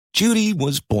Judy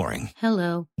was boring.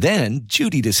 Hello. Then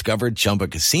Judy discovered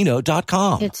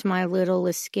ChumbaCasino.com. It's my little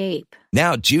escape.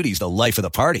 Now Judy's the life of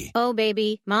the party. Oh,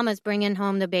 baby, mama's bringing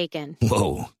home the bacon.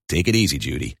 Whoa, take it easy,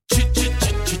 Judy.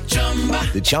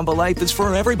 The Chumba life is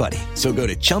for everybody. So go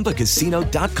to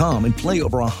ChumbaCasino.com and play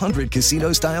over 100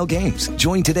 casino-style games.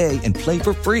 Join today and play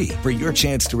for free for your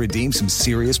chance to redeem some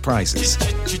serious prizes.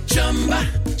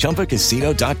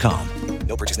 ChumbaCasino.com.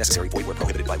 No purchase necessary. Void where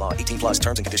prohibited by law. 18 plus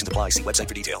terms and conditions apply. See website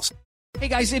for details. Hey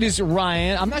guys, it is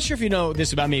Ryan. I'm not sure if you know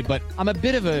this about me, but I'm a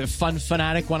bit of a fun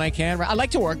fanatic when I can. I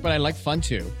like to work, but I like fun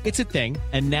too. It's a thing.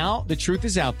 And now the truth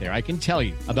is out there. I can tell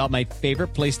you about my favorite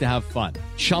place to have fun.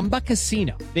 Chumba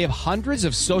Casino. They have hundreds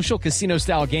of social casino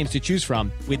style games to choose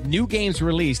from with new games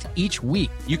released each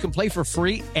week. You can play for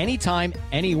free anytime,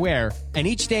 anywhere. And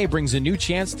each day brings a new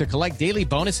chance to collect daily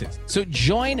bonuses. So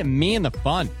join me in the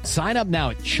fun. Sign up now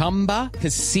at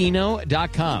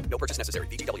ChumbaCasino.com. No purchase necessary.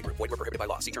 VGW. Void where prohibited by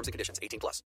law. See terms and conditions. 18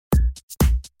 plus.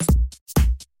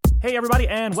 Hey, everybody,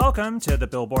 and welcome to the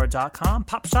Billboard.com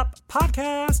Pop Shop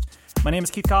Podcast. My name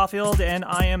is Keith Caulfield, and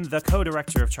I am the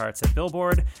co-director of charts at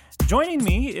Billboard. Joining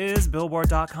me is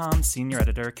Billboard.com senior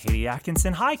editor Katie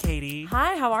Atkinson. Hi, Katie.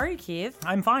 Hi, how are you, Keith?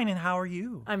 I'm fine, and how are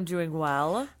you? I'm doing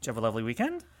well. Did you have a lovely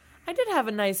weekend? I did have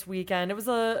a nice weekend. It was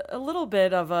a little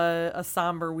bit of a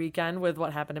somber weekend with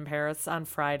what happened in Paris on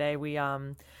Friday. We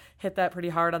hit that pretty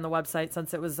hard on the website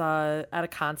since it was at a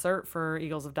concert for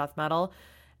Eagles of Death Metal.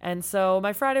 And so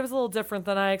my Friday was a little different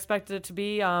than I expected it to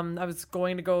be. I was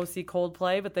going to go see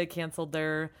Coldplay, but they canceled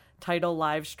their Tidal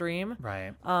live stream.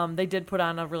 Right. They did put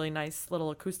on a really nice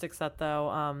little acoustic set,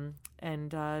 though,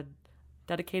 and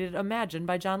dedicated Imagine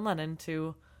by John Lennon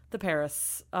to the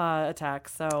Paris attack.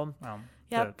 So,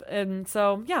 yep. And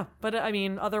so, yeah. But, I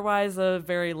mean, otherwise, a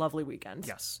very lovely weekend.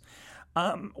 Yes.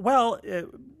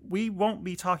 We won't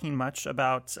be talking much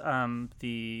about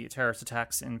the terrorist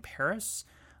attacks in Paris.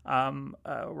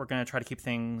 We're going to try to keep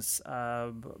things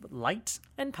light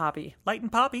and poppy,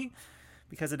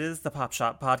 because it is the Pop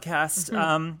Shop Podcast.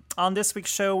 On this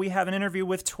week's show, we have an interview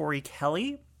with Tori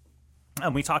Kelly.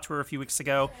 We talked to her a few weeks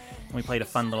ago, and we played a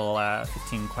fun little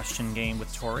 15-question game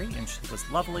with Tori, and she was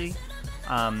lovely.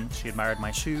 She admired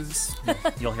my shoes.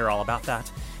 You'll hear all about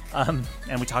that. And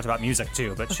we talked about music,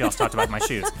 too, but she also talked about my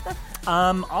shoes.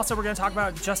 Also, we're going to talk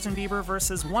about Justin Bieber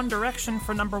versus One Direction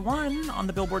for number one on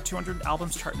the Billboard 200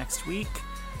 albums chart next week.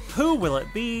 Who will it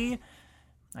be?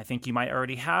 I think you might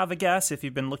already have a guess if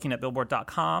you've been looking at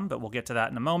Billboard.com, but we'll get to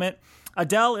that in a moment.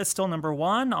 Adele is still number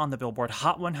one on the Billboard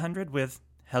Hot 100 with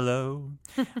Hello.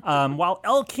 While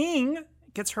Elle King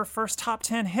gets her first top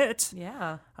 10 hit.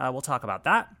 Yeah. We'll talk about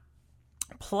that.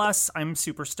 Plus, I'm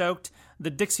super stoked. The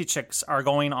Dixie Chicks are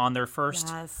going on their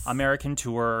first American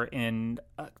tour in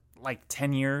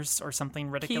 10 years or something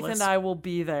ridiculous. Keith and I will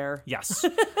be there. Yes.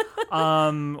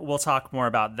 We'll talk more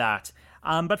about that.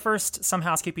 But first, some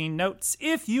housekeeping notes.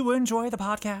 If you enjoy the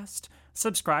podcast,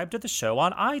 subscribe to the show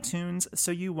on iTunes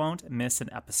so you won't miss an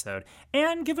episode.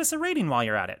 And give us a rating while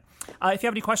you're at it. If you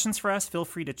have any questions for us, feel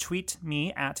free to tweet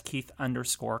me at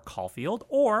Keith_Caulfield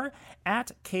or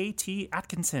at KT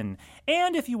Atkinson.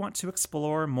 And if you want to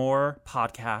explore more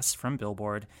podcasts from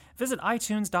Billboard, visit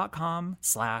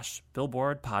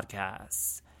itunes.com/Billboard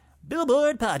Podcasts.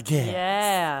 Billboard Podcast.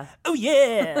 Yeah. Oh,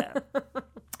 yeah.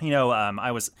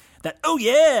 Oh,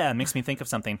 yeah, makes me think of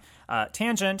something.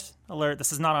 Tangent alert.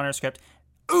 This is not on our script.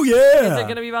 Oh, yeah. Is it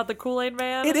going to be about the Kool-Aid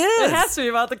Man? It is. It has to be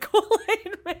about the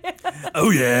Kool-Aid Man. Oh,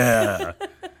 yeah.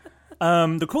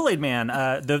 The Kool-Aid Man,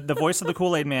 the voice of the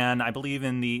Kool-Aid Man, I believe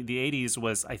in the 80s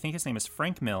was, I think his name is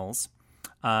Frank Mills.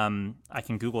 I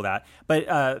can Google that.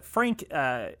 But Frank,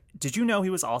 did you know he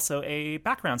was also a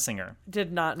background singer?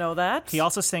 Did not know that. He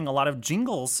also sang a lot of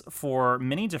jingles for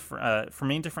many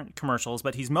different commercials,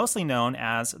 but he's mostly known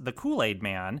as the Kool-Aid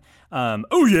Man.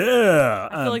 Oh yeah!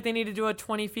 I feel like they need to do a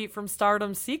 20 Feet from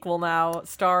Stardom sequel now,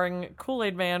 starring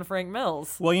Kool-Aid Man Frank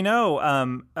Mills. Well,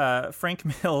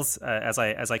 Frank Mills, as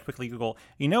I quickly Google,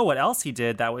 you know what else he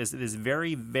did that is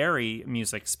very, very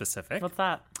music specific? What's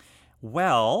that?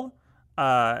 Well,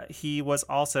 he was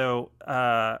also.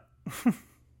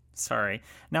 Sorry.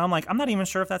 Now I'm not even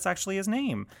sure if that's actually his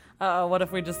name. What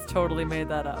if we just totally made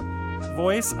that up?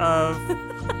 Voice of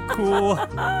Cool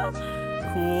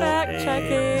Fact checking.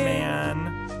 Man.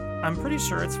 I'm pretty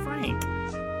sure it's Frank.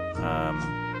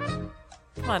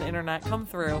 Come on, internet, come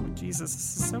through. Jesus,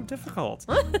 this is so difficult.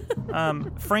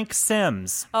 Frank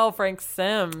Sims. Oh, Frank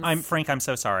Sims. I'm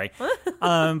so sorry.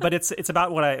 But it's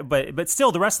about but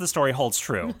still the rest of the story holds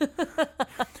true.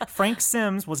 Frank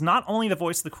Sims was not only the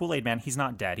voice of the Kool-Aid Man, he's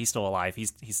not dead. He's still alive.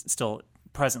 He's still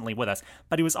presently with us.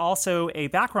 But he was also a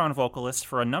background vocalist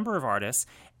for a number of artists,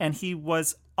 and he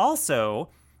was also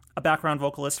a background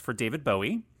vocalist for David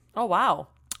Bowie Oh, wow.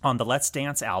 on the Let's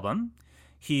Dance album.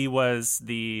 He was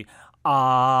the Yeah,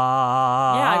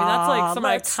 I mean, that's like some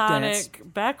Let's Dance.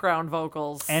 iconic background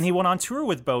vocals. And he went on tour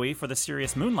with Bowie for the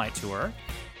Serious Moonlight tour.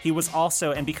 He was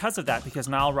also, and because of that, because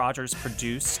Nile Rodgers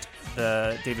produced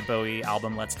the David Bowie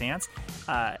album Let's Dance,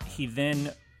 he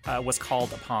then was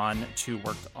called upon to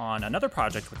work on another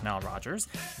project with Nile Rodgers,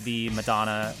 the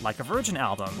Madonna Like a Virgin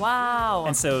album. Wow.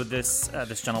 And so this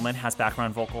gentleman has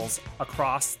background vocals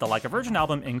across the Like a Virgin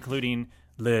album, including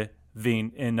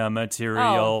Living in a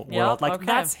Material Oh, yeah, World. Like, okay.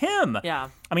 that's him. Yeah.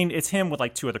 I mean, it's him with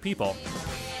like two other people.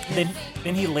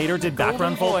 Then he later did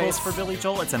background Golden vocals voice. for Billy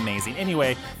Joel. It's amazing.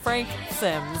 Anyway, Frank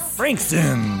Sims. Frank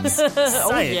Sims.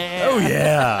 Say it. yeah. Oh,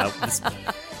 yeah.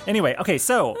 Anyway, okay,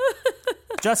 so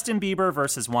Justin Bieber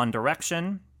versus One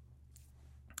Direction.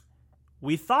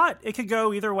 We thought it could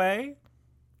go either way,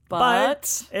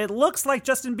 but it looks like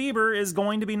Justin Bieber is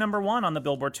going to be number one on the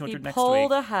Billboard 200 he next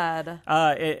pulled week. ahead.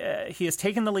 He has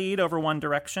taken the lead over One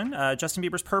Direction. Justin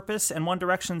Bieber's Purpose and One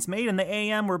Direction's Made in the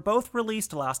AM were both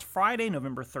released last Friday,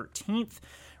 November 13th.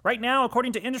 Right now,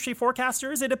 according to industry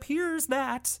forecasters, it appears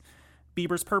that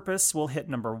Bieber's Purpose will hit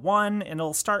number one, and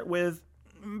it'll start with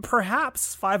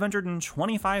perhaps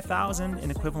 525,000 in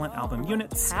equivalent album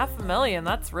units. 500,000.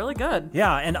 That's really good.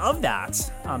 Yeah, and of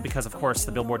that, because of course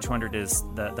the Billboard 200 is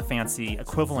the fancy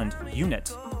equivalent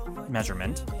unit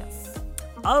measurement, Yes.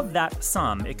 of that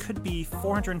sum, it could be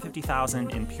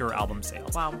 450,000 in pure album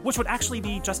sales. Wow. Which would actually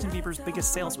be Justin Bieber's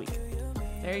biggest sales week.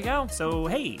 There you go. So,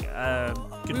 hey, good.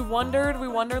 We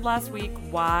wondered last week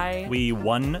why. We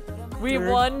won. We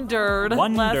wondered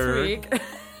last week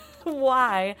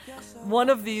why one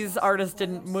of these artists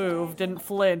didn't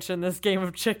flinch in this game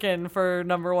of chicken for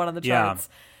number one on the Yeah. charts.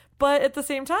 But at the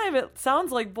same time, it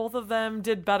sounds like both of them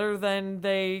did better than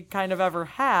they kind of ever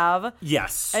have.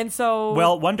 Yes. And so...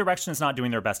 Well, One Direction is not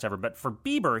doing their best ever, but for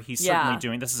Bieber, he's certainly Yeah.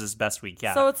 doing, this is his best week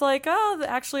yet. So it's like, oh,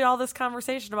 actually all this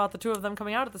conversation about the two of them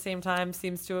coming out at the same time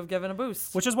seems to have given a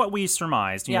boost. Which is what we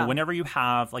surmised. You know, Yeah. whenever you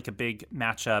have like a big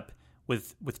matchup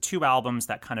with two albums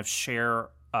that kind of share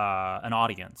an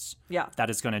audience, Yeah.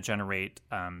 that is going to generate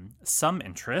some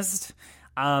interest.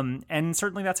 And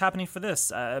certainly that's happening for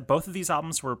this. Both of these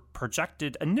albums were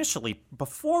projected initially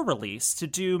before release to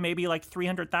do maybe like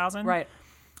 300,000. Right.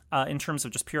 In terms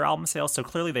of just pure album sales. So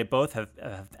clearly they both have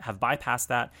bypassed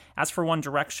that. As for One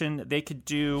Direction, they could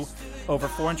do over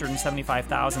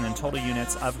 475,000 in total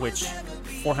units, of which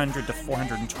 400 to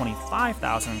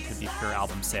 425,000 could be pure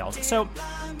album sales. So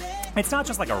it's not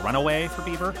just like a runaway for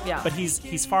Bieber, Yeah. but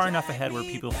he's far enough ahead where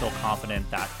people feel confident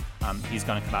that he's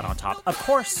going to come out on top. Of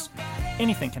course,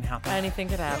 anything can happen. Anything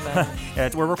could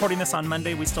happen. We're recording this on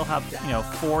Monday. We still have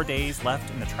 4 days left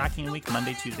in the tracking week: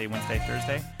 Monday, Tuesday, Wednesday,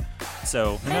 Thursday.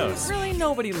 So who knows? And really,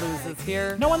 nobody loses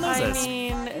here. No one loses. I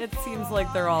mean, it seems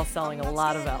like they're all selling a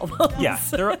lot of albums. Yeah,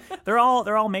 they're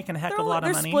all making a heck of a lot of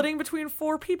They're money. splitting between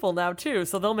 4 people now too,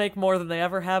 so they'll make more than they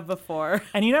ever have before.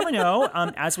 And you never know.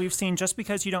 As we've seen, just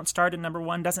because you don't start at number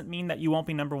one doesn't mean that you won't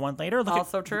be number one later.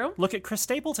 Also true. Look at Chris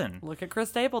Stapleton. Look at Chris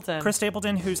Stapleton. Chris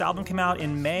Stapleton, whose album came out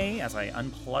in May, as I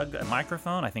unplug a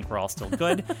microphone, I think we're all still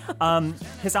good.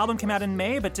 His album came out in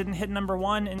May, but didn't hit number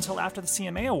one until after the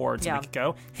CMA Awards a week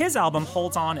ago. His album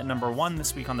holds on at number one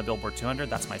this week on the Billboard 200.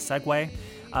 That's my segue.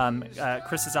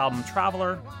 Chris's album,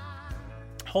 Traveler,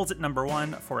 holds at number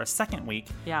one for a second week.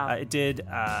 Yeah. It did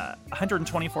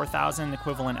 124,000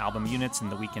 equivalent album units in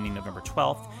the week ending November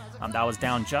 12th. That was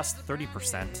down just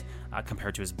 30%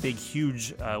 compared to his big,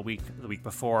 huge week the week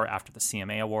before after the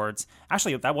CMA Awards.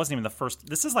 Actually, that wasn't even the first.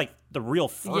 This is like the real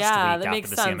first week yeah, after that makes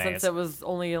the sense CMAs. since it was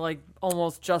only like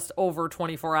almost just over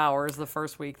 24 hours the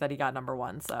first week that he got number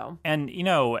one. So And,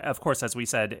 of course, as we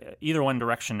said, either One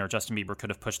Direction or Justin Bieber could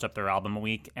have pushed up their album a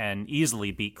week and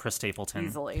easily beat Chris Stapleton.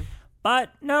 easily.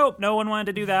 But no one wanted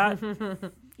to do that.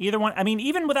 Either one. I mean,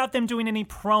 even without them doing any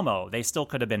promo, they still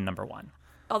could have been number one.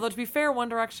 Although, to be fair, One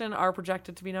Direction are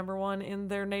projected to be number one in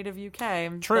their native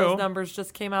UK. True. Those numbers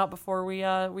just came out before we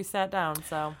sat down.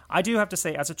 So I do have to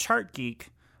say, as a chart geek,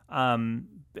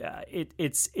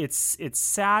 it's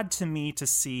sad to me to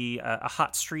see a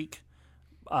hot streak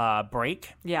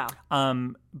break. yeah,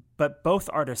 But both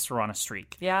artists are on a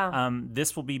streak. Yeah.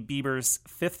 This will be Bieber's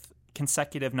 5th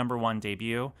consecutive number one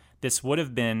debut. This would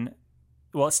have been,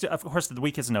 well, of course, the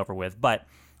week isn't over with, but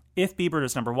if Bieber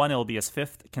is number one, it will be his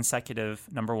 5th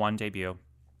consecutive number one debut.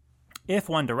 If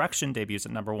One Direction debuts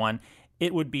at number one,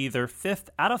 it would be their 5th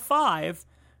out of 5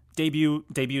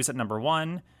 debuts at number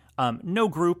one. No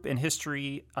group in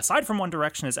history, aside from One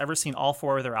Direction, has ever seen all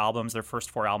 4 of their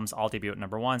first 4 albums, all debut at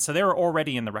number one. So they were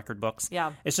already in the record books.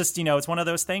 Yeah. It's just, it's one of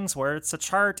those things where it's a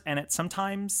chart, and it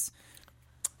sometimes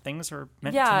things are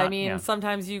meant Yeah, to not, I mean,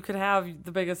 sometimes you could have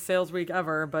the biggest sales week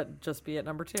ever, but just be at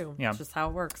number 2. Yeah. It's just how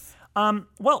it works.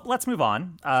 Well, let's move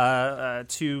on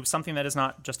to something that is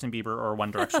not Justin Bieber or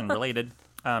One Direction related.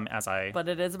 But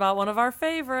it is about one of our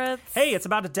favorites. Hey, it's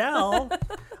about Adele.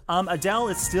 Adele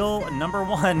is still number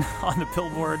 1 on the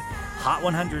Billboard Hot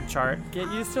 100 chart.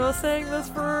 Get used to us saying this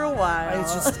for a while.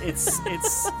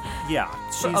 It's yeah.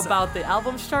 She's about the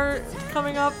albums chart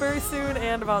coming up very soon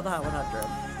and about the Hot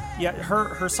 100. Yeah,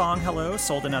 her song Hello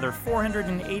sold another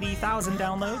 480,000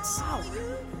 downloads.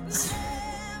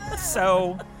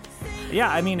 So, yeah,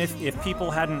 I mean, if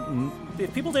people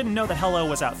didn't know that Hello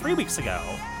was out 3 weeks ago,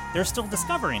 they're still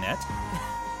discovering it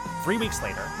 3 weeks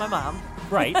later. My mom.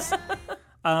 Right.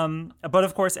 But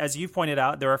of course, as you've pointed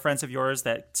out, there are friends of yours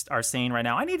that are saying right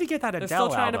now, I need to get that Adele album. They're still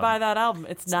trying to buy that album.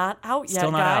 It's not out yet,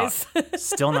 Still not guys. Out.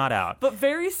 Still not out. But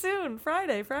very soon,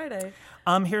 Friday.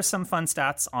 Here's some fun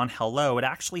stats on Hello. It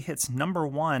actually hits number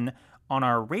 1 on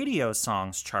our radio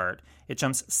songs chart. It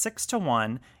jumps 6 to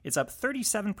 1. It's up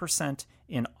 37%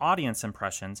 in audience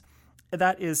impressions.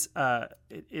 That is,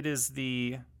 it is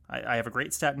the... I have a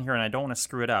great stat in here, and I don't want to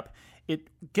screw it up. It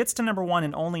gets to number 1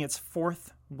 in only its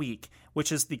 4th week,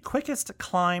 which is the quickest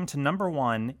climb to number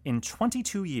 1 in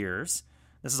 22 years.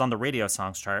 This is on the radio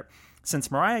songs chart.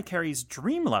 Since Mariah Carey's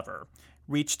Dream Lover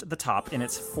reached the top in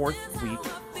its 4th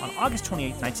week on August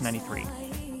 28,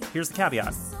 1993. Here's the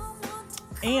caveat.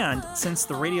 And since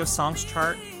the radio songs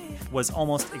chart was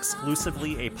almost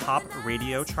exclusively a pop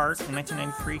radio chart in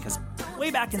 1993, because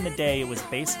way back in the day, it was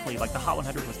basically, like, the Hot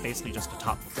 100 was basically just a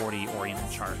top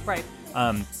 40-oriented chart. Right.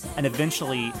 And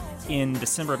eventually, in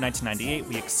December of 1998,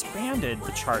 we expanded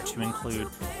the chart to include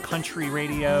country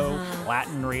radio,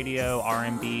 Latin radio,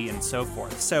 R&B, and so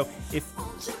forth. So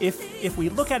if we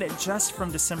look at it just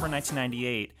from December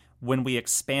 1998, when we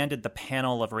expanded the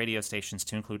panel of radio stations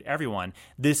to include everyone,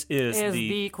 this is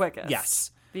the quickest.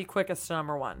 Yes. The quickest to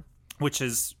number 1. Which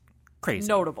is crazy.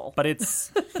 Notable. But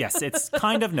it's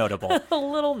kind of notable. A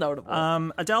little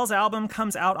notable. Adele's album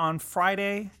comes out on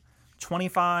Friday,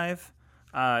 25.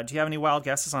 Do you have any wild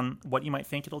guesses on what you might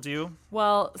think it'll do?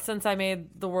 Well, since I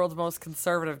made the world's most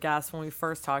conservative guess when we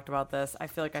first talked about this, I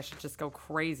feel like I should just go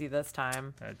crazy this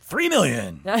time. 3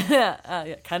 million.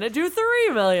 Kind of do 3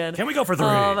 million. Can we go for 3?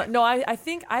 No,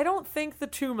 I don't think the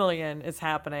 2 million is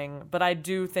happening, but I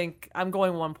do think I'm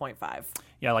going 1.5.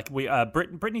 Yeah, like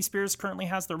Britney Spears currently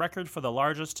has the record for the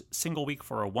largest single week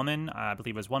for a woman. I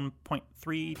believe it was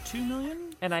 1.32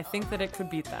 million. And I think that it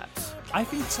could beat that. I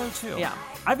think so too. Yeah.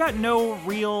 I've got no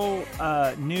real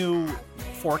new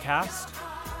forecast.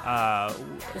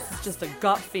 This is just a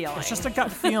gut feeling. It's just a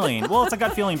gut feeling. Well, it's a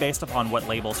gut feeling based upon what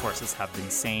label sources have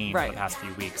been saying for the past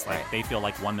few weeks. Like they feel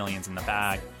like 1 million's in the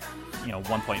bag.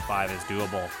 1.5 is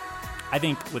doable. I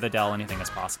think with Adele, anything is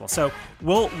possible. So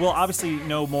we'll obviously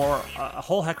know more, a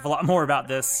whole heck of a lot more about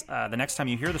this the next time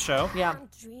you hear the show. Yeah.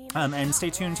 And stay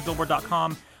tuned to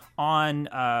Billboard.com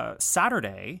on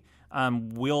Saturday.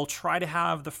 We'll try to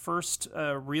have the first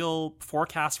real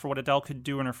forecast for what Adele could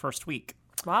do in her first week.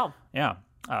 Wow. Yeah.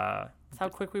 That's how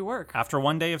quick we work. After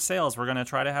 1 day of sales, we're going to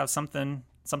try to have something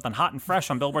hot and fresh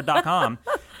on Billboard.com.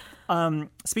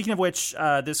 Speaking of which,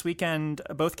 this weekend,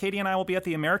 both Katie and I will be at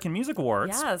the American Music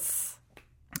Awards. Yes.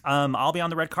 I'll be on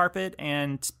the red carpet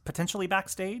and potentially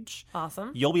backstage.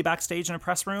 Awesome. You'll be backstage in a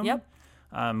press room. Yep.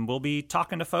 We'll be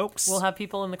talking to folks. We'll have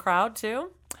people in the crowd,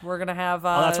 too. We're going to have...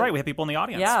 oh, that's right. We have people in the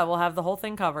audience. Yeah, we'll have the whole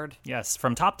thing covered. Yes,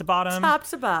 from top to bottom. Top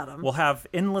to bottom. We'll have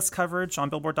endless coverage on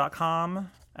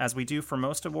Billboard.com, as we do for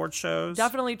most award shows.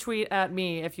 Definitely tweet at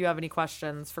me if you have any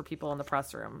questions for people in the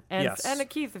press room. And, yes. And at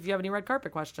Keith if you have any red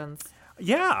carpet questions.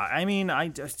 Yeah, I mean,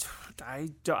 I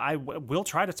will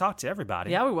try to talk to everybody.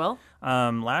 Yeah, we will.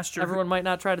 Last year, everyone might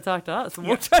not try to talk to us.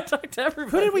 We'll try to talk to everybody.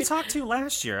 Who did we talk to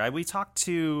last year? We talked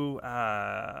to,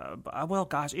 well,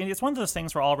 gosh, it's one of those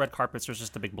things where all red carpets are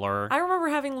just a big blur. I remember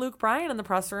having Luke Bryan in the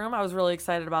press room. I was really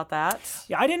excited about that.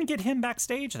 Yeah, I didn't get him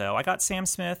backstage, though. I got Sam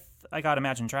Smith. I got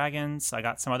Imagine Dragons. I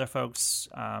got some other folks.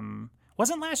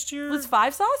 Wasn't last year? Was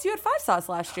Five Sauce? You had Five Sauce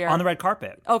last year. On the red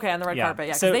carpet. Okay, on the red carpet,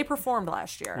 yeah. Because they performed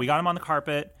last year. We got him on the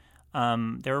carpet.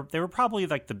 They were probably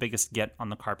like the biggest get on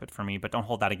the carpet for me, but don't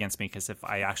hold that against me, because if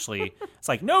I actually... it's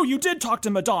like, no, you did talk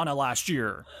to Madonna last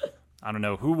year. I don't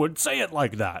know who would say it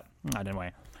like that.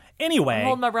 Anyway. I'm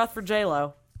holding my breath for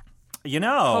J-Lo.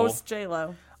 Post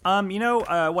J-Lo.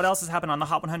 What else has happened on the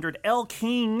Hot 100? Elle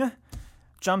King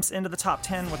jumps into the top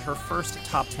 10 with her first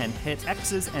top 10 hit,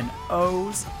 X's and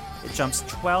O's. It jumps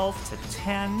 12 to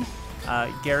 10.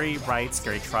 Gary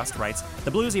Trust writes, the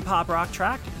bluesy pop rock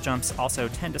track jumps also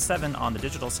 10 to 7 on the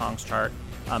digital songs chart.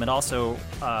 It also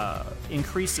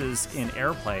increases in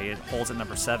airplay. It holds at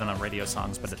number 7 on radio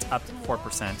songs, but it's up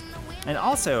 4%. And it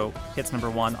also hits number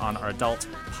 1 on our adult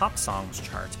pop songs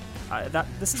chart.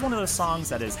 This is one of those songs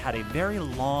that has had a very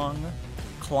long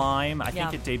climb. I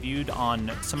think it debuted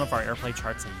on some of our airplay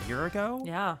charts a year ago.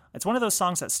 Yeah. It's one of those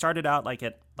songs that started out like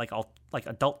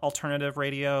adult alternative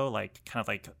radio, like kind of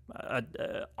like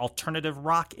alternative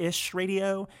rock-ish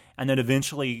radio, and then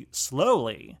eventually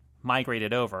slowly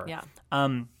migrated over. Yeah.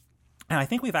 And I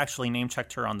think we've actually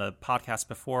name-checked her on the podcast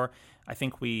before. I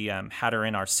think we had her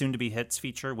in our soon-to-be hits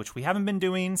feature, which we haven't been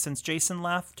doing since Jason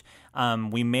left.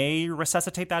 We may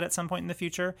resuscitate that at some point in the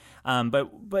future.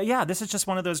 But yeah, this is just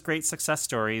one of those great success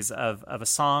stories of a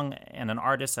song and an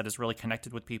artist that is really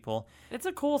connected with people. It's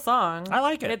a cool song. I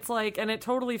like it. It's like, and it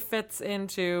totally fits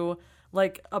into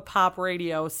like a pop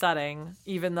radio setting,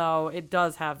 even though it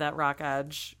does have that rock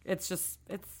edge. It's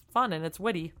fun and it's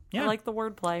witty. Yeah. I like the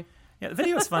wordplay. Yeah, the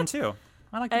video is fun too.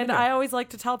 I like the And video. I always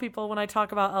like to tell people when I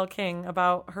talk about Elle King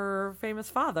about her famous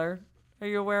father. Are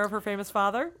you aware of her famous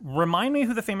father? Remind me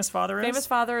who the famous father is? Famous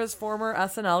father is former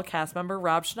SNL cast member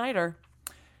Rob Schneider.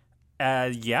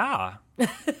 Yeah.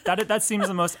 That seems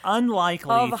the most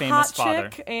unlikely Of famous Hot father.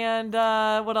 Chick and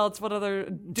what else? What other?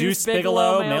 Deuce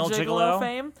Bigalow, Male Gigolo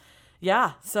fame.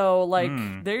 Yeah. So like,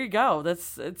 there you go.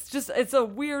 It's a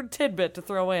weird tidbit to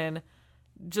throw in.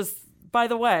 Just by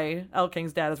the way, Elle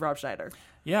King's dad is Rob Schneider.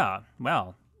 Yeah,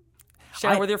 well.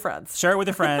 Share it with your friends. Share it with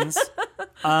your friends.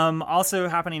 Also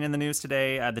happening in the news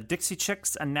today, the Dixie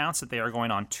Chicks announced that they are going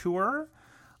on tour.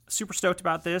 Super stoked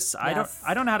about this. Yes.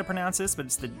 I don't know how to pronounce this, but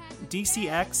it's the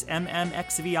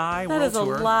DCX-MMXVI That World is a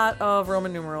Tour. lot of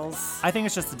Roman numerals. I think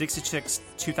it's just the Dixie Chicks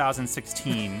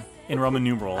 2016 in Roman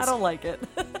numerals. I don't like it.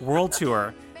 World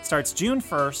Tour starts June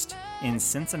 1st in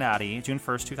Cincinnati, June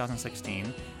 1st,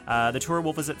 2016. The tour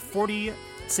will visit 40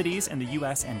 cities in the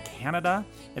U.S. and Canada.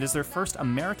 It is their first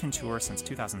American tour since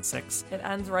 2006. It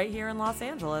ends right here in Los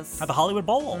Angeles. At the Hollywood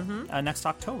Bowl next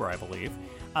October, I believe.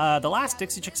 The last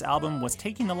Dixie Chicks album was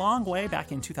Taking the Long Way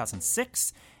back in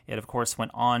 2006. It, of course,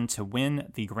 went on to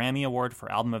win the Grammy Award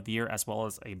for Album of the Year, as well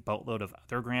as a boatload of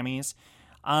other Grammys.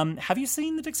 Have you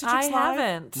seen the Dixie Chicks live? I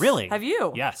haven't. Really? Have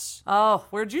you? Yes. Oh,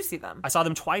 where'd you see them? I saw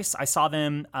them twice. I saw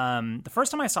them, the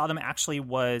first time I saw them actually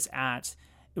was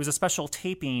it was a special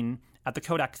taping at the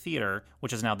Kodak Theater,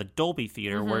 which is now the Dolby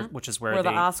Theater, which is where the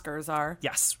Oscars are.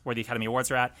 Yes, where the Academy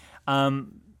Awards are at.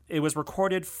 It was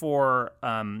recorded for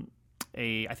I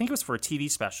think it was for a TV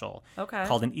special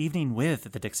called An Evening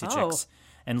with the Dixie Chicks,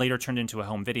 and later turned into a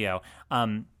home video.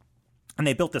 And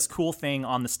they built this cool thing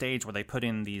on the stage where they put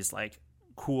in these like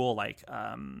cool like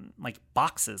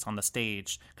boxes on the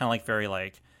stage, kind of like very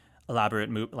like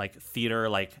elaborate like theater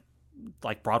like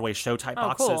Broadway show type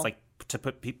boxes, cool. like to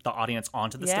put the audience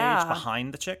onto the stage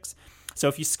behind the chicks. So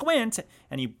if you squint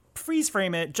and you freeze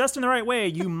frame it just in the right way,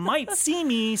 you might see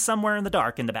me somewhere in the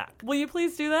dark in the back. Will you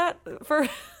please do that for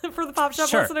the Pop Shop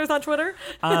Sure. listeners on Twitter?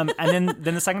 And then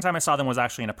the second time I saw them was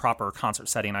actually in a proper concert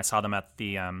setting. I saw them at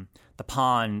the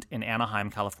Pond in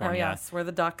Anaheim, California. Oh yes, where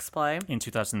the Ducks play. In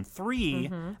 2003,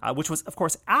 which was, of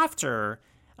course, after.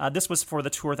 This was for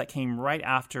the tour that came right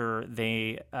after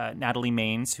Natalie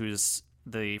Maines, who's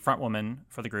the front woman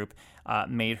for the group,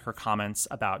 made her comments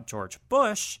about George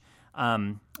Bush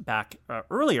back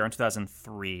earlier in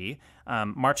 2003.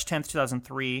 March 10th,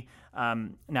 2003,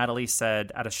 Natalie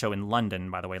said at a show in London,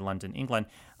 by the way, London, England,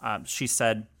 she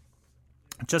said,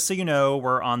 "Just so you know,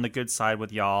 we're on the good side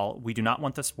with y'all. We do not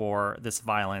want this war, this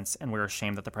violence, and we're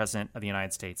ashamed that the President of the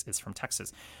United States is from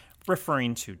Texas,"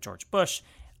 referring to George Bush.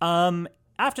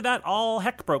 After that, all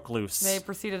heck broke loose. They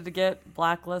proceeded to get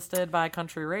blacklisted by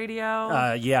country radio.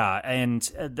 But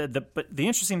the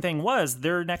interesting thing was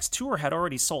their next tour had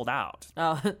already sold out.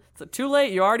 Oh, so too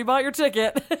late. You already bought your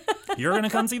ticket. You're going to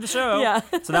come see the show. Yeah.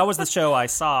 So that was the show I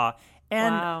saw.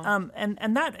 And Wow.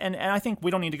 and I think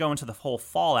we don't need to go into the whole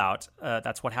fallout.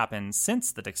 That's what happened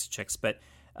since the Dixie Chicks, but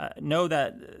know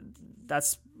that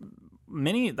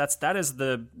that is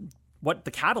the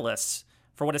catalyst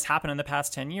for what has happened in the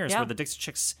past 10 years, where the Dixie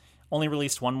Chicks only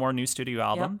released one more new studio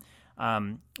album,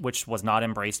 which was not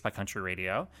embraced by country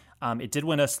radio. It did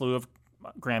win a slew of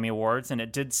Grammy Awards, and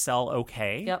it did sell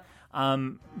okay. Yep.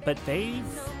 But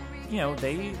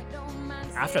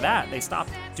after that, they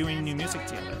stopped doing new music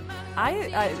together.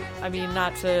 I mean,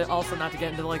 not to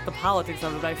get into like the politics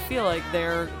of it, but I feel like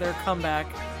their comeback,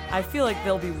 I feel like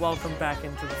they'll be welcomed back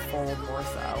into the fold more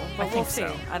so. But we'll see.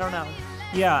 So. I don't know.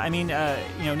 Yeah, I mean,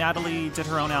 Natalie did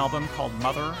her own album called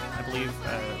Mother, I believe,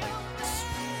 I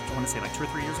want to say like 2 or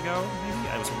 3 years ago, maybe.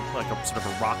 It was like a sort of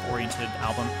a rock-oriented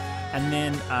album. And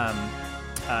then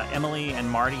Emily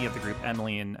and Marty of the group,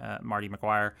 Emily and Marty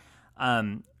McGuire,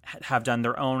 have done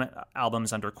their own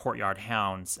albums under Courtyard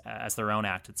Hounds as their own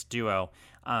act. It's a duo.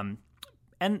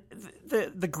 And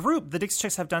the group, the Dixie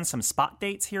Chicks, have done some spot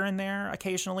dates here and there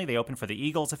occasionally. They opened for the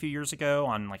Eagles a few years ago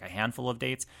on like a handful of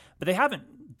dates, but they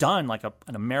haven't done like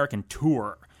an American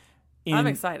tour. I'm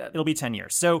excited. It'll be 10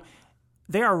 years. So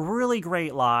they are really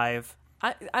great live.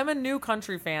 I'm a new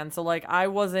country fan, so like I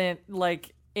wasn't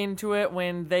like into it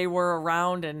when they were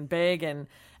around and big, and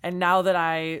now that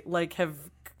I like have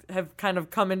kind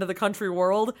of come into the country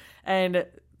world and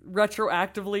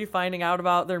retroactively finding out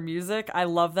about their music, I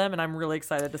love them, and I'm really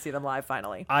excited to see them live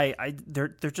finally.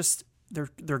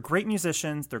 They're great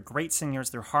musicians. They're great singers.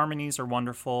 Their harmonies are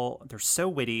wonderful. They're so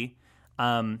witty,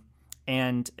 and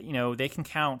they can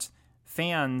count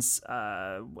fans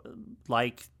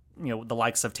like the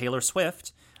likes of Taylor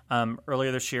Swift.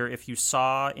 Earlier this year, if you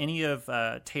saw any of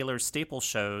Taylor's staple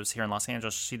shows here in Los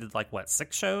Angeles, she did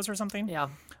 6 shows or something? Yeah.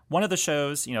 One of the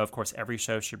shows, of course, every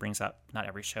show she brings out, not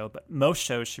every show, but most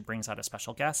shows she brings out a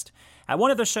special guest. At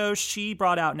one of the shows, she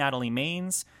brought out Natalie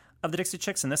Maines of the Dixie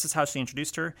Chicks, and this is how she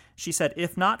introduced her. She said,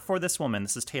 "If not for this woman,"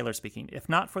 this is Taylor speaking, "if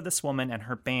not for this woman and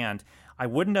her band, I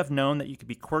wouldn't have known that you could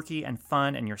be quirky and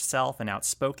fun and yourself and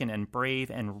outspoken and brave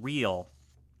and real.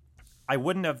 I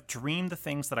wouldn't have dreamed the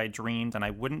things that I dreamed, and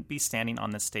I wouldn't be standing on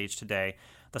this stage today.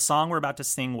 The song we're about to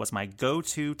sing was my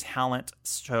go-to talent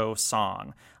show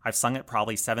song. I've sung it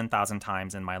probably 7,000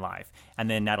 times in my life." And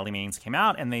then Natalie Maines came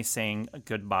out, and they sang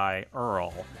Goodbye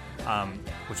Earl,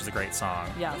 which is a great song.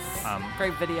 Yes.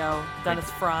 Great video. Dennis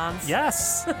Franz.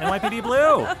 Yes. NYPD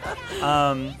Blue.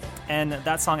 And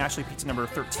that song actually peaked at number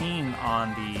 13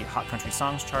 on the Hot Country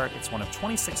Songs chart. It's one of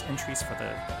 26 entries for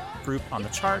the group on the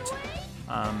chart.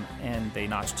 And they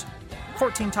notched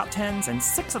 14 top 10s, and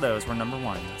 6 of those were number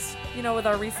 1s. With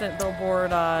our recent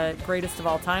Billboard Greatest of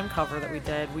All Time cover that we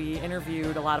did, we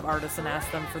interviewed a lot of artists and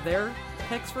asked them for their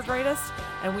picks for greatest,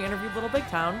 and we interviewed Little Big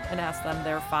Town and asked them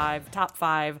their top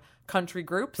 5 country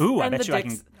groups. Ooh, and I bet I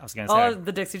was going to say.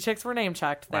 The Dixie Chicks were name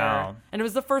checked there. Wow. And it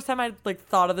was the first time I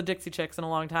thought of the Dixie Chicks in a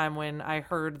long time when I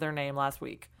heard their name last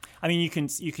week. I mean, you can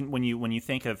when you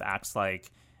think of acts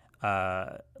like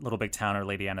Little Big Town or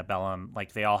Lady Antebellum,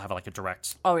 they all have a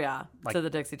direct. Oh yeah, to the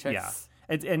Dixie Chicks. Yeah.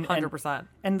 And 100%.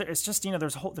 And it's just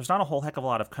there's not a whole heck of a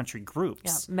lot of country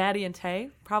groups. Yeah, Maddie and Tay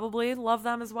probably love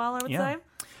them as well, I would say.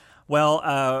 Well,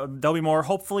 there'll be more.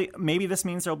 Hopefully, maybe this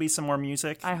means there'll be some more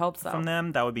music. I hope so. From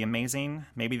them. That would be amazing.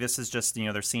 Maybe this is just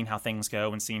they're seeing how things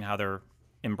go and seeing how they're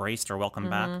embraced or welcomed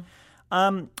back.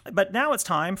 But now it's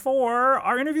time for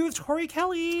our interview with Tori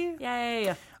Kelly.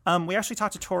 Yay! We actually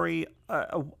talked to Tori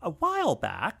a while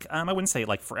back. I wouldn't say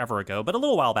forever ago, but a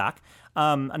little while back,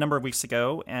 a number of weeks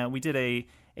ago, and we did a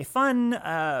fun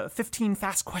 15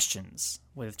 fast questions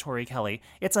with Tori Kelly.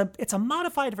 It's a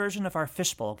modified version of our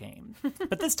fishbowl game,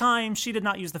 but this time she did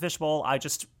not use the fishbowl. I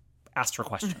just asked her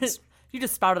questions. You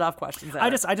just spouted off questions. I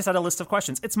just had a list of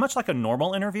questions. It's much like a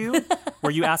normal interview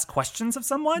where you ask questions of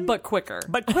someone, but quicker.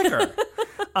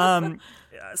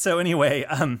 So anyway.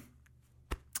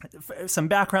 Some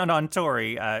background on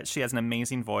Tori. She has an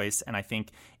amazing voice, and I think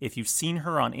if you've seen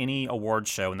her on any award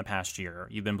show in the past year,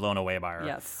 you've been blown away by her.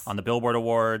 Yes. On the Billboard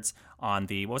Awards,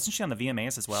 wasn't she on the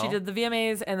VMAs as well? She did the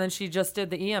VMAs, and then she just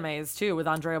did the EMAs, too, with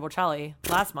Andrea Bocelli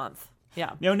last month.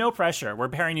 Yeah. No pressure. We're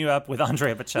pairing you up with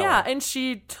Andrea Bocelli. Yeah, and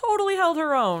she totally held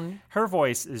her own. Her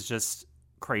voice is just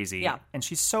crazy. Yeah. And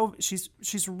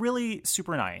she's really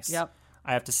super nice. Yep.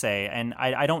 I have to say, and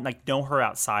I don't know her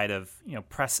outside of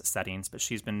press settings, but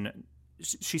she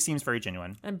seems very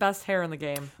genuine. And best hair in the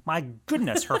game. My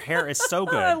goodness, her hair is so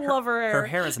good. I love her hair. Her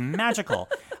hair is magical.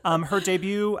 Her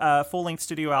debut full-length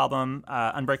studio album,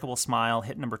 Unbreakable Smile,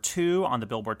 hit number 2 on the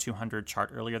Billboard 200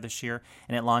 chart earlier this year,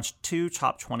 and it launched 2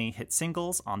 top 20 hit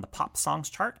singles on the pop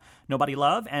songs chart, Nobody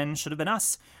Love and Should Have Been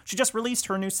Us. She just released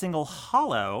her new single,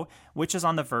 Hollow, which is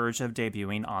on the verge of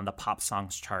debuting on the pop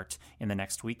songs chart in the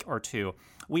next week or 2.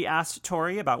 We asked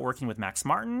Tori about working with Max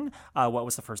Martin, what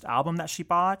was the first album that she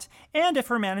bought, and if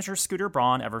her manager Scooter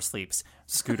Braun ever sleeps.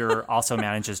 Scooter also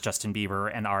manages Justin Bieber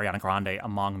and Ariana Grande,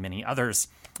 among many others.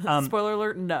 Spoiler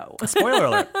alert, no. Spoiler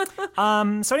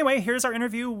alert. So anyway, here's our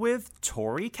interview with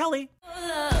Tori Kelly.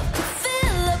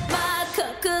 Fill up my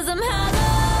cup 'cause I'm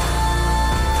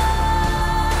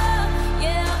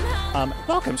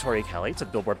Welcome, Tori Kelly, to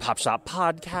the Billboard Pop Shop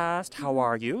podcast. How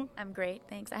are you? I'm great,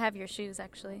 thanks. I have your shoes,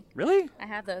 actually. Really? I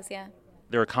have those, yeah.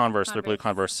 They're Converse. They're blue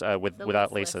Converse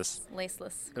without laces.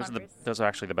 Laceless Those Converse. are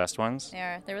actually the best ones.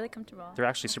 They're really comfortable. They're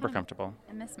actually super comfortable.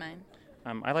 I miss mine.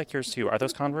 I like yours too. Are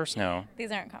those Converse? No.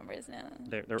 These aren't Converse, no.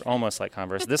 They're almost like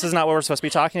Converse. This is not what we're supposed to be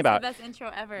talking about. Best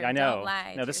intro ever. I know. Don't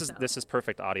lie No, to this yourself. is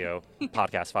perfect audio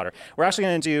podcast fodder. We're actually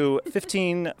going to do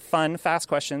 15 fun, fast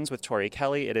questions with Tori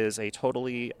Kelly. It is a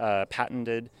totally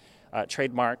patented,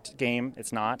 trademarked game.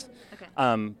 It's not.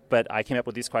 Okay. But I came up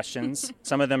with these questions.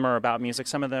 Some of them are about music.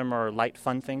 Some of them are light,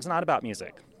 fun things, not about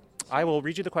music. I will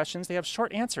read you the questions. They have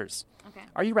short answers. Okay.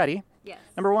 Are you ready? Yes.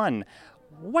 Number 1,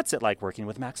 what's it like working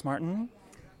with Max Martin?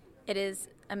 It is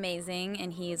amazing,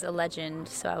 and he's a legend,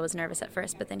 so I was nervous at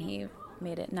first, but then he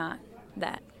made it not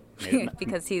that.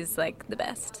 Because he's like the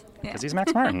best. Because he's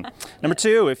Max Martin. Number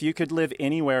 2, if you could live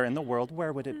anywhere in the world,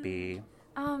 where would it be?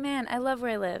 Oh man, I love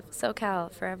where I live.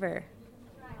 SoCal forever.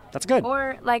 That's good.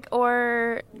 Or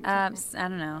I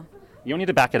don't know. You don't need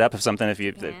to back it up if something if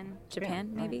you.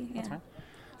 Japan maybe. Yeah.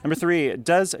 Number 3,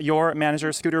 does your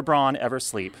manager Scooter Braun ever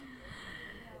sleep?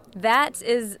 That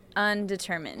is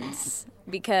undetermined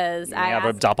because You have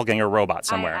a doppelganger robot I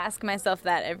somewhere. ask myself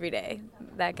that every day.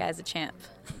 That guy's a champ.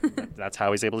 That's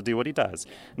how he's able to do what he does.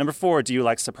 Number 4, do you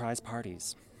like surprise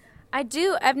parties? I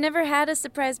do. I've never had a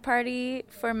surprise party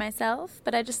for myself,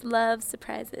 but I just love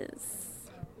surprises.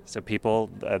 So people,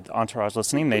 entourage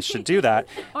listening, they should do that.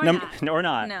 Or not. Or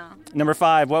not. No. Number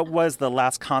 5, what was the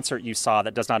last concert you saw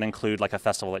that does not include like a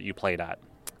festival that you played at?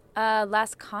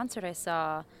 Last concert I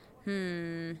saw.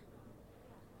 Dang,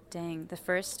 the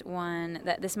first one.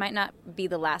 This might not be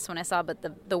the last one I saw, but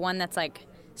the one that's like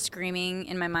screaming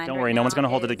in my mind. Don't right worry, no one's now going to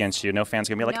hold it is- against you. No fan's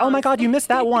going to be like, No. oh my God, you missed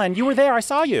that one. You were there. I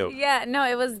saw you. Yeah, no,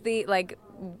 it was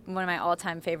one of my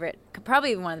all-time favorite,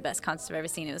 probably one of the best concerts I've ever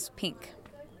seen. It was Pink.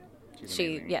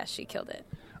 She killed it.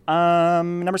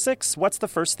 Number 6, what's the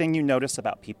first thing you notice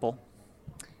about people?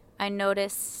 I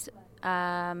notice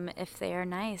if they are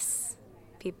nice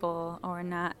people or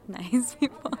not nice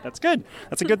people. That's good.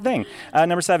 That's a good thing.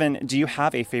 Number 7, do you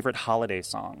have a favorite holiday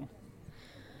song?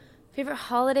 Favorite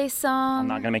holiday song? I'm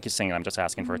not going to make you sing it. I'm just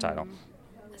asking for a title.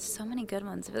 So many good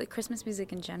ones. I feel like Christmas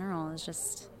music in general is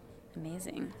just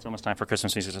amazing. It's almost time for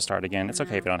Christmas music to start again. It's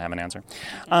okay if you don't have an answer.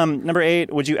 Number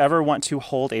 8, would you ever want to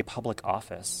hold a public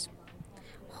office?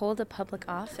 Hold a public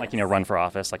office? Like, run for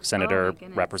office, like senator,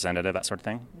 goodness. representative, that sort of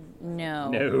thing? No.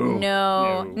 No.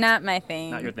 No, not my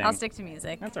thing. Not your thing. I'll stick to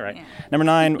music. That's all right. Yeah. Number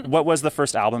 9, what was the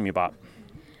first album you bought?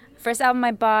 First album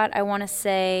I bought, I want to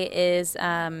say, is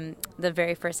the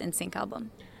very first NSYNC album.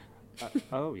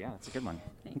 Oh, yeah, that's a good one.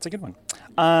 That's a good one.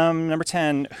 Number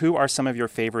 10, who are some of your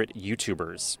favorite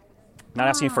YouTubers? Not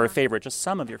asking for a favorite, just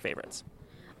some of your favorites.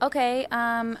 Okay.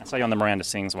 I saw you on the Miranda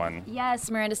Sings one.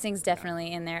 Yes, Miranda Sings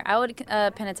definitely in there. I would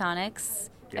Pentatonics.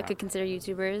 Yeah. I could consider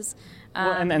YouTubers.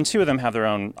 Well, and 2 of them have their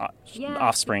own Yeah,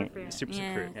 offspring. Superfruit. Super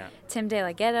fruit, yeah. Tim De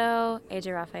La Ghetto,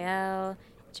 AJ Raphael,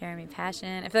 Jeremy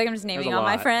Passion. I feel like I'm just naming a all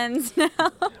my lot. friends now.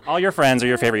 All your friends are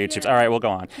your favorite YouTubers. All right, we'll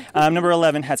go on. Number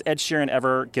 11, has Ed Sheeran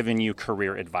ever given you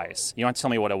career advice? You don't have to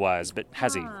tell me what it was, but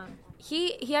has he?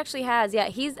 He actually has. Yeah,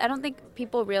 I don't think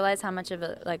people realize how much of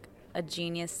a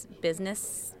genius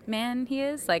businessman he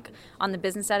is. Like on the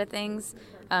business side of things,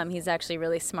 he's actually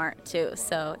really smart too.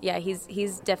 So yeah,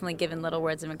 he's definitely given little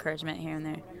words of encouragement here and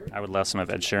there. I would love some of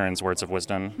Ed Sheeran's words of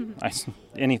wisdom.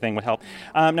 Anything would help.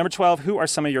 Number 12, who are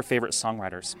some of your favorite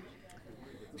songwriters?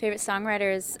 Favorite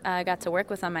songwriters I got to work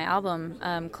with on my album,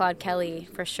 Claude Kelly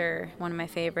for sure, one of my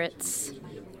favorites.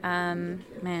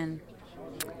 Man,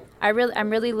 I'm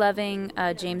really loving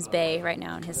James Bay right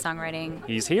now and his songwriting.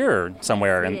 He's here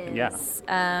somewhere, and yeah.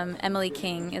 Emily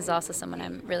King is also someone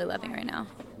I'm really loving right now.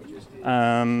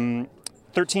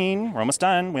 13, we're almost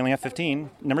done. We only have 15.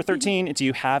 Number 13, do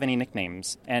you have any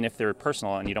nicknames? And if they're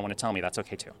personal and you don't want to tell me, that's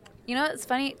okay too. You know, it's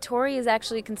funny. Tori is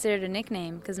actually considered a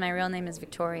nickname because my real name is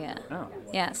Victoria. Oh.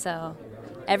 Yeah, so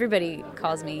everybody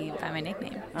calls me by my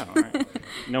nickname. Oh, all right.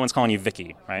 No one's calling you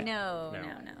Vicky, right? No.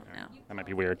 That might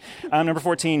be weird. Number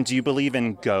 14, do you believe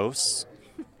in ghosts?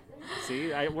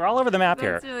 See, we're all over the map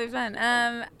here. That's really fun.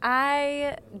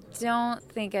 I don't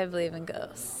think I believe in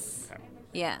ghosts. Okay.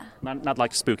 Yeah. Not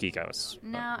like spooky ghosts.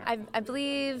 No, I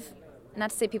believe,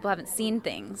 not to say people haven't seen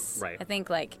things. Right. I think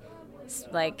like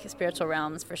spiritual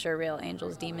realms for sure, real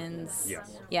angels, demons.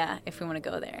 Yes. Yeah, if we want to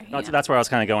go there. you know. That's where I was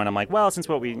kind of going. I'm like, well, since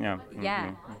what we, Yeah.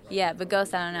 Yeah, but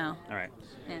ghosts, I don't know. All right.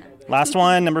 Yeah. Last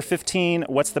one, number 15.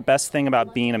 What's the best thing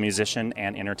about being a musician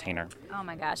and entertainer? Oh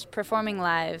my gosh, performing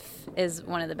live is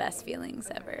one of the best feelings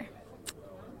ever.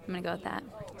 I'm gonna go with that.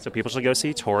 So people should go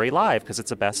see Tori live because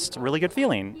it's the best, really good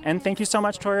feeling. And thank you so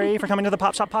much, Tori, for coming to the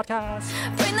Pop Shop Podcast.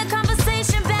 Bring the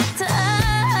conversation back to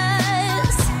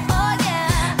us. Oh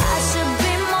yeah, I should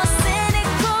be more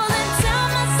cynical and tell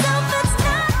myself it's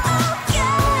not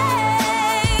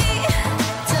okay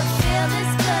to feel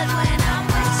this good when I'm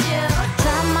with you.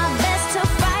 Try my best to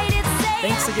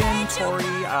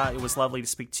It was lovely to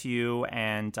speak to you,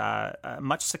 and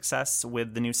much success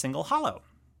with the new single, Hollow.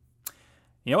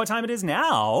 You know what time it is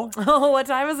now? Oh, what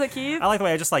time is it, Keith? I like the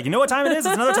way I just you know what time it is?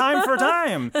 It's another time for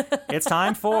time. It's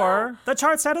time for the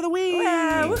chart stat of the week.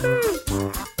 Yeah,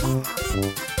 woohoo!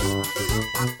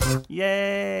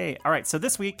 Yay. All right, so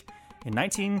this week, in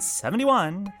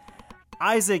 1971,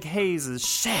 Isaac Hayes'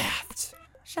 Shaft.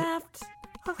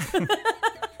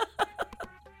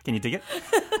 Can you dig it?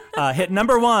 Hit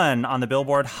number 1 on the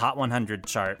Billboard Hot 100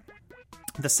 chart.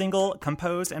 The single,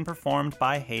 composed and performed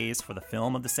by Hayes for the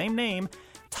film of the same name,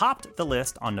 topped the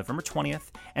list on November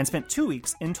 20th and spent 2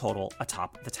 weeks in total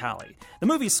atop the tally. The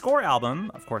movie's score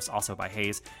album, of course also by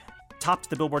Hayes,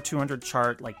 topped the Billboard 200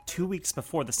 chart 2 weeks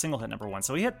before the single hit number 1,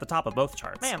 so he hit the top of both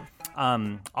charts.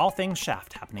 Man. All things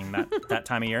Shaft happening that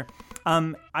time of year.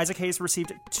 Isaac Hayes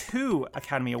received 2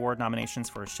 Academy Award nominations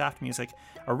for his Shaft music,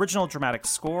 original dramatic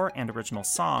score and original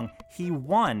song. He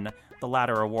won the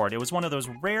latter award. It was one of those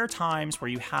rare times where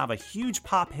you have a huge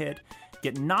pop hit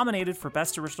get nominated for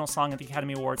Best Original Song at the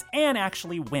Academy Awards and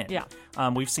actually win. Yeah.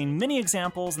 We've seen many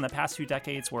examples in the past few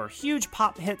decades where huge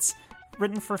pop hits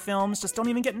written for films just don't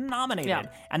even get nominated. Yeah.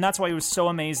 And that's why it was so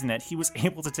amazing that he was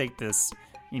able to take this,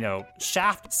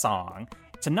 Shaft song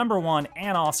to number 1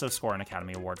 and also score an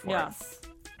Academy Award for Yes.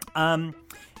 it.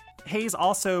 Hayes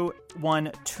also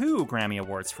won 2 Grammy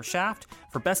Awards for Shaft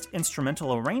for Best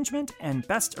Instrumental Arrangement and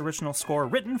Best Original Score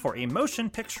written for a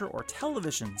motion picture or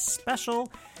television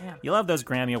special. Yeah. You love those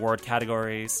Grammy Award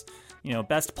categories.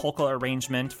 Best polka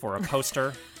arrangement for a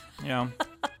poster. God,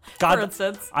 For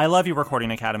instance. I love you,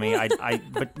 Recording Academy.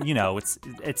 But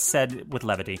it's said with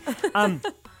levity.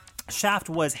 Shaft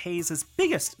was Hayes'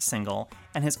 biggest single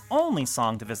and his only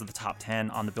song to visit the top 10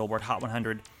 on the Billboard Hot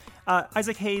 100.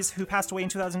 Isaac Hayes, who passed away in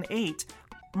 2008,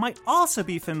 might also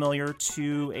be familiar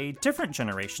to a different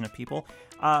generation of people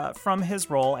from his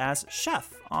role as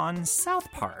chef on South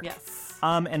Park. Yes.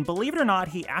 And believe it or not,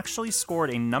 he actually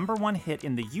scored a number 1 hit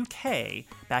in the UK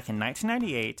back in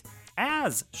 1998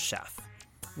 as chef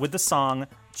with the song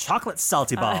Chocolate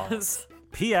Salty Balls.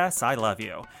 P.S. I Love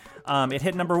You. It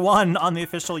hit number 1 on the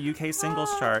official UK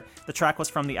singles chart. The track was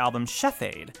from the album Chef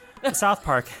Aid, the South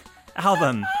Park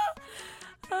album.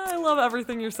 I love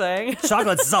everything you're saying.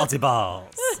 Chocolate Salty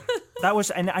Balls. That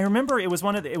was, and I remember it was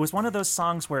one of those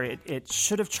songs where it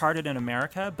should have charted in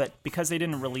America, but because they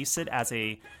didn't release it as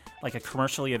a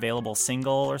commercially available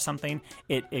single or something,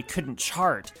 it couldn't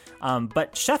chart.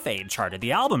 But Chef Aid charted,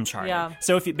 the album charted. Yeah.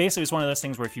 So basically it was one of those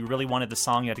things where if you really wanted the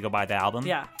song, you had to go buy the album.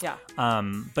 Yeah.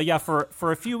 But yeah,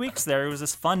 for a few weeks there, it was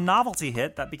this fun novelty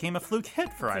hit that became a fluke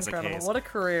hit for Isaac Incredible. Hayes. What a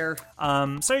career.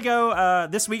 So there you go.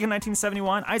 This week in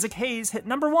 1971, Isaac Hayes hit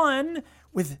number 1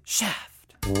 with Shaft.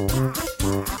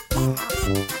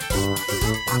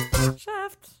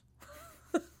 Shaft.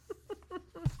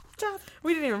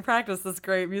 We didn't even practice this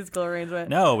great musical arrangement.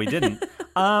 No, we didn't.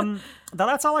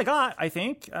 That's all I got, I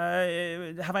think.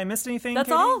 Have I missed anything? That's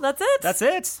Katie? all? That's it? That's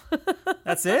it?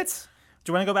 That's it? Do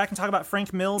you want to go back and talk about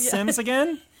Frank Mills Sims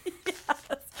again?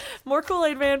 More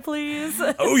Kool-Aid Man, please.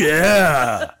 Oh,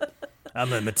 yeah.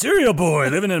 I'm a material boy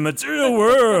living in a material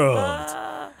world.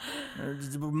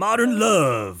 Modern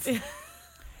love.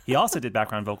 He also did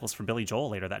background vocals for Billy Joel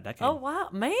later that decade. Oh, wow.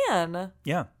 Man.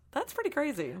 Yeah. That's pretty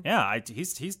crazy. Yeah,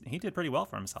 he did pretty well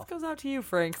for himself. Goes out to you,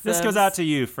 Frank Sims. This goes out to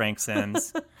you, Frank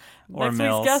Sims. Or Next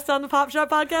Mills. week's guest on the Pop Shop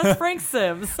Podcast, Frank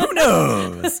Sims. Who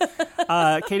knows?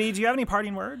 Katie, do you have any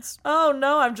parting words? Oh,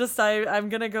 no, I'm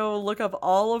going to go look up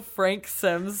all of Frank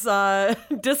Sims'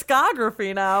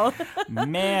 discography now.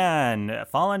 Man,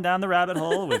 falling down the rabbit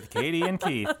hole with Katie and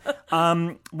Keith.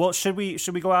 Well, should we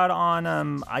go out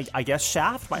on, I guess,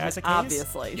 Shaft by Isaac Hayes?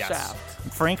 Obviously, Yes.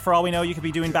 Shaft. Frank, for all we know, you could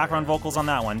be doing background vocals on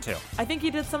that one, too. I think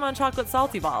he did some on Chocolate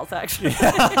Salty Balls, actually.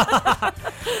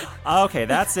 Okay,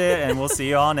 that's it, and we'll see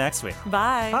you all next week.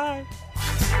 Bye. Bye.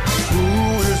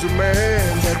 Who is the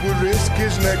man that would risk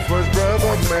his neck for his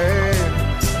brother, man?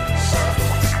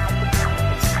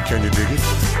 Can you dig it?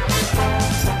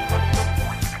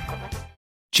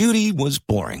 Judy was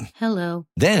boring. Hello.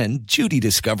 Then Judy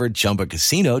discovered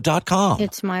ChumbaCasino.com.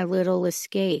 It's my little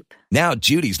escape. Now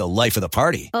Judy's the life of the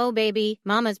party. Oh, baby,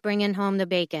 mama's bringing home the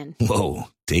bacon. Whoa,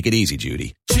 take it easy,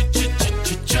 Judy.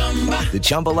 The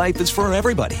Chumba life is for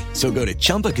everybody. So go to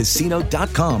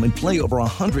ChumbaCasino.com and play over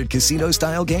 100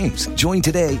 casino-style games. Join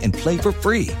today and play for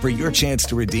free for your chance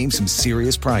to redeem some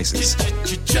serious prizes.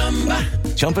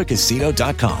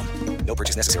 ChumbaCasino.com. No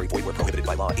purchase necessary. Void where prohibited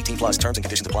by law. 18+ terms and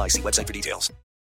conditions apply. See website for details.